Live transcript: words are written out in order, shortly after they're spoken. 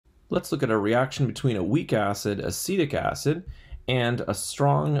Let's look at a reaction between a weak acid, acetic acid, and a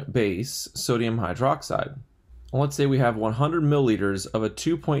strong base, sodium hydroxide. Let's say we have 100 milliliters of a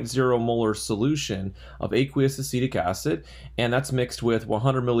 2.0 molar solution of aqueous acetic acid, and that's mixed with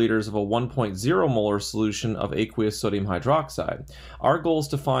 100 milliliters of a 1.0 molar solution of aqueous sodium hydroxide. Our goal is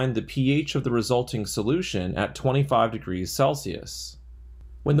to find the pH of the resulting solution at 25 degrees Celsius.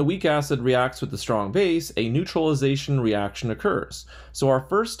 When the weak acid reacts with the strong base, a neutralization reaction occurs. So our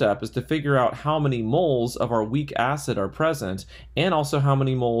first step is to figure out how many moles of our weak acid are present, and also how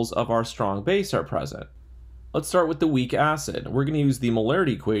many moles of our strong base are present. Let's start with the weak acid. We're going to use the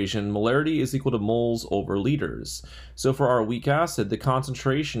molarity equation. Molarity is equal to moles over liters. So for our weak acid, the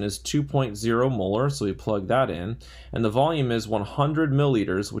concentration is 2.0 molar, so we plug that in, and the volume is 100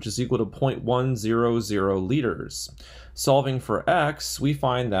 milliliters, which is equal to 0.100 liters. Solving for X, we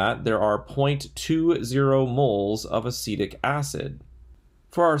find that there are 0.20 moles of acetic acid.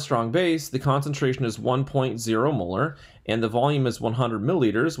 For our strong base, the concentration is 1.0 molar, and the volume is 100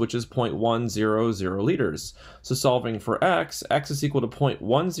 milliliters, which is 0.100 liters. So solving for X is equal to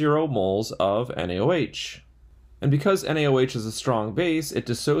 0.10 moles of NaOH. And because NaOH is a strong base, it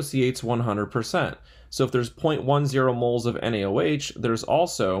dissociates 100%. So if there's 0.10 moles of NaOH, there's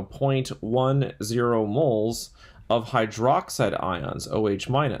also 0.10 moles of hydroxide ions,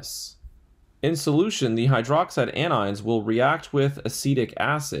 OH-. In solution, the hydroxide anions will react with acetic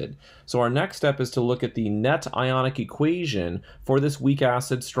acid. So our next step is to look at the net ionic equation for this weak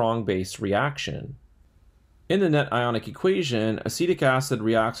acid strong base reaction. In the net ionic equation, acetic acid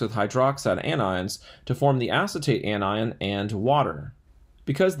reacts with hydroxide anions to form the acetate anion and water.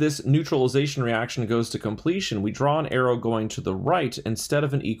 Because this neutralization reaction goes to completion, we draw an arrow going to the right instead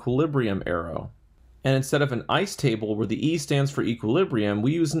of an equilibrium arrow. And instead of an ICE table where the E stands for equilibrium,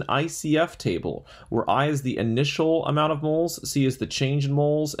 we use an ICF table, where I is the initial amount of moles, C is the change in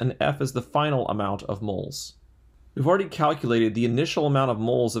moles, and F is the final amount of moles. We've already calculated the initial amount of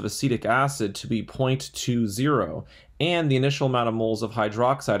moles of acetic acid to be 0.20, and the initial amount of moles of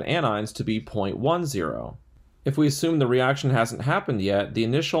hydroxide anions to be 0.10. If we assume the reaction hasn't happened yet, the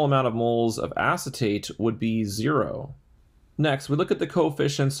initial amount of moles of acetate would be 0. Next, we look at the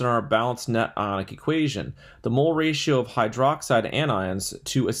coefficients in our balanced net ionic equation. The mole ratio of hydroxide anions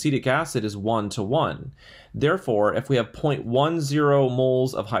to acetic acid is 1:1. Therefore, if we have 0.10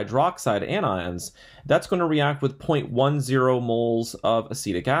 moles of hydroxide anions, that's going to react with 0.10 moles of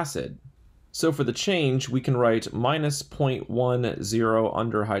acetic acid. So for the change, we can write minus 0.10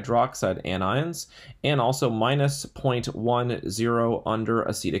 under hydroxide anions, and also minus 0.10 under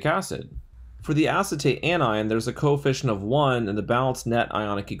acetic acid. For the acetate anion, there's a coefficient of 1 in the balanced net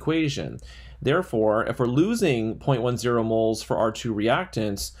ionic equation. Therefore, if we're losing 0.10 moles for our two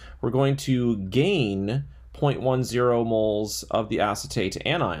reactants, we're going to gain 0.10 moles of the acetate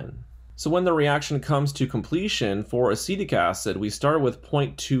anion. So when the reaction comes to completion for acetic acid, we started with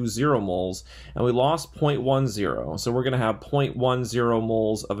 0.20 moles and we lost 0.10. So we're going to have 0.10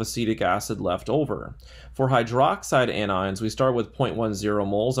 moles of acetic acid left over. For hydroxide anions, we started with 0.10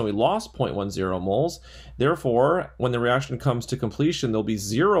 moles and we lost 0.10 moles. Therefore, when the reaction comes to completion, there'll be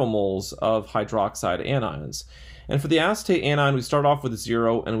 0 moles of hydroxide anions. And for the acetate anion, we start off with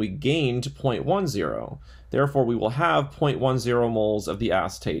 0 and we gained 0.10. Therefore, we will have 0.10 moles of the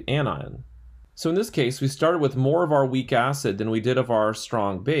acetate anion. So in this case, we started with more of our weak acid than we did of our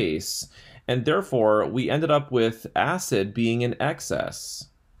strong base, and therefore we ended up with acid being in excess.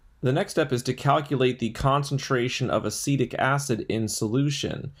 The next step is to calculate the concentration of acetic acid in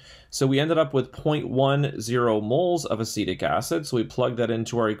solution. So we ended up with 0.10 moles of acetic acid, so we plugged that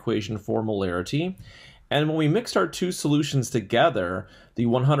into our equation for molarity. And when we mixed our two solutions together, the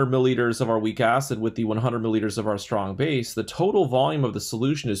 100 milliliters of our weak acid with the 100 milliliters of our strong base, the total volume of the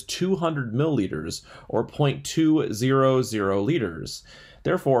solution is 200 milliliters, or 0.200 liters.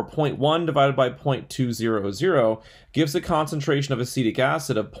 Therefore, 0.1 divided by 0.200 gives a concentration of acetic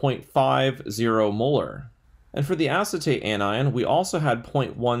acid of 0.50 molar. And for the acetate anion, we also had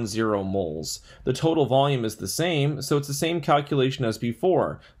 0.10 moles. The total volume is the same, so it's the same calculation as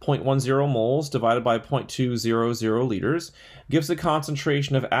before. 0.10 moles divided by 0.200 liters gives a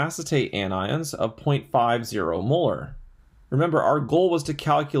concentration of acetate anions of 0.50 molar. Remember, our goal was to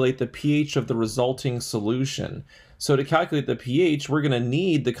calculate the pH of the resulting solution. So to calculate the pH, we're going to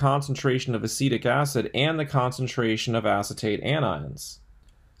need the concentration of acetic acid and the concentration of acetate anions.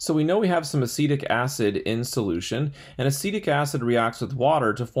 So we know we have some acetic acid in solution, and acetic acid reacts with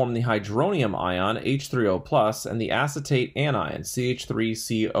water to form the hydronium ion H3O+, and the acetate anion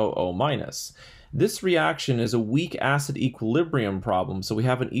CH3COO-. This reaction is a weak acid equilibrium problem, so we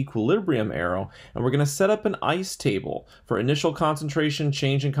have an equilibrium arrow, and we're going to set up an ice table for initial concentration,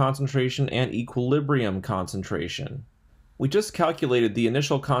 change in concentration, and equilibrium concentration. We just calculated the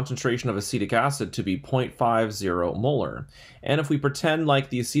initial concentration of acetic acid to be 0.50 molar. And if we pretend like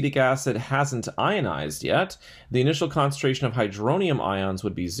the acetic acid hasn't ionized yet, the initial concentration of hydronium ions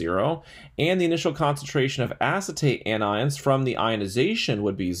would be 0, and the initial concentration of acetate anions from the ionization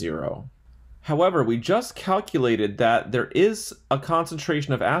would be 0. However, we just calculated that there is a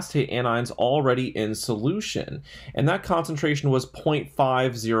concentration of acetate anions already in solution, and that concentration was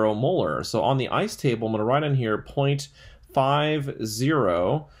 0.50 molar. So on the ice table, I'm going to write in here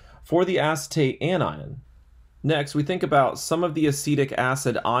 0.50 for the acetate anion. Next, we think about some of the acetic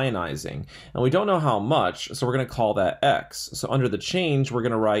acid ionizing, and we don't know how much, so we're going to call that X. So under the change, we're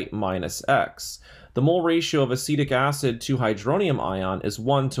going to write minus X. The mole ratio of acetic acid to hydronium ion is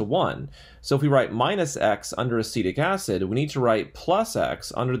 1:1. So if we write minus X under acetic acid, we need to write plus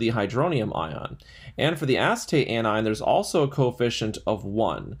X under the hydronium ion. And for the acetate anion, there's also a coefficient of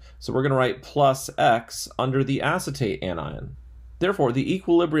 1. So we're going to write plus X under the acetate anion. Therefore, the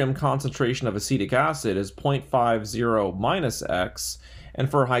equilibrium concentration of acetic acid is 0.50 minus X, and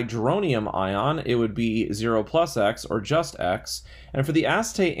for hydronium ion, it would be 0 plus X, or just X, and for the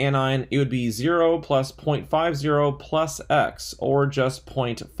acetate anion, it would be 0 plus 0.50 plus X, or just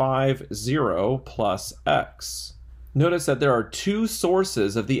 0.50 plus X. Notice that there are two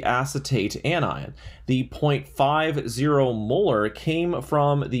sources of the acetate anion. The 0.50 molar came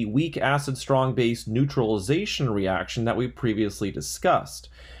from the weak acid-strong base neutralization reaction that we previously discussed.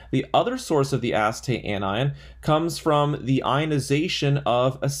 The other source of the acetate anion comes from the ionization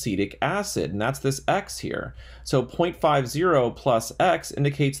of acetic acid, and that's this X here. So 0.50 plus X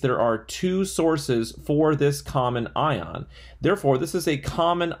indicates there are two sources for this common ion. Therefore, this is a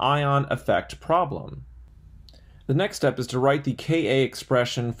common ion effect problem. The next step is to write the Ka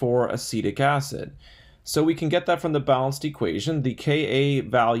expression for acetic acid. So we can get that from the balanced equation. The Ka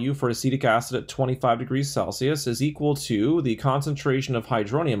value for acetic acid at 25 degrees Celsius is equal to the concentration of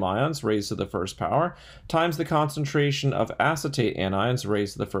hydronium ions raised to the first power times the concentration of acetate anions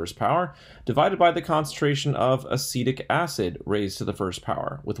raised to the first power divided by the concentration of acetic acid raised to the first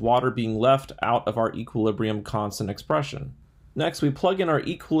power, with water being left out of our equilibrium constant expression. Next, we plug in our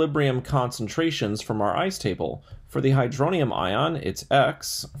equilibrium concentrations from our ice table. For the hydronium ion, it's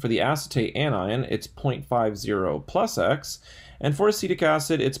X. For the acetate anion, it's 0.50 plus X. And for acetic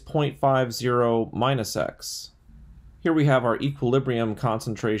acid, it's 0.50 minus X. Here we have our equilibrium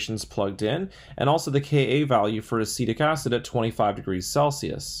concentrations plugged in, and also the Ka value for acetic acid at 25 degrees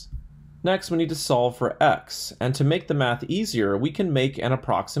Celsius. Next, we need to solve for X, and to make the math easier, we can make an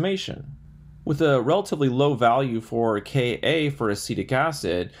approximation. With a relatively low value for Ka for acetic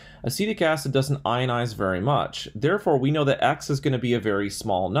acid doesn't ionize very much. Therefore, we know that X is going to be a very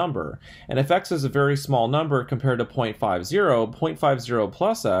small number. And if X is a very small number compared to 0.50, 0.50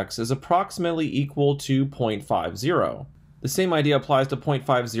 plus X is approximately equal to 0.50. The same idea applies to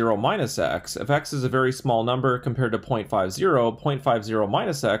 0.50 minus X. If X is a very small number compared to 0.50, 0.50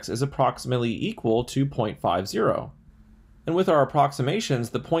 minus X is approximately equal to 0.50. And with our approximations,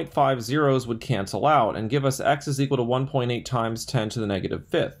 the 0.50s would cancel out and give us X is equal to 1.8 times 10 to the negative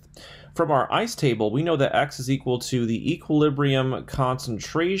fifth. From our ice table, we know that X is equal to the equilibrium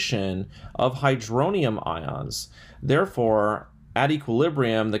concentration of hydronium ions. Therefore, at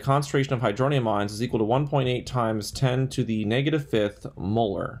equilibrium, the concentration of hydronium ions is equal to 1.8 times 10 to the negative fifth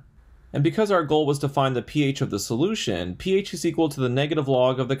molar. And because our goal was to find the pH of the solution, pH is equal to the negative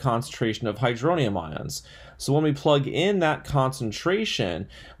log of the concentration of hydronium ions. So when we plug in that concentration,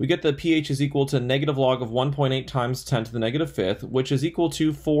 we get the pH is equal to negative log of 1.8 times 10 to the negative fifth, which is equal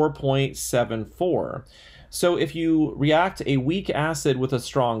to 4.74. So if you react a weak acid with a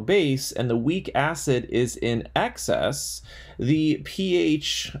strong base and the weak acid is in excess, the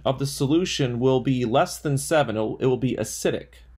pH of the solution will be less than 7. It will be acidic.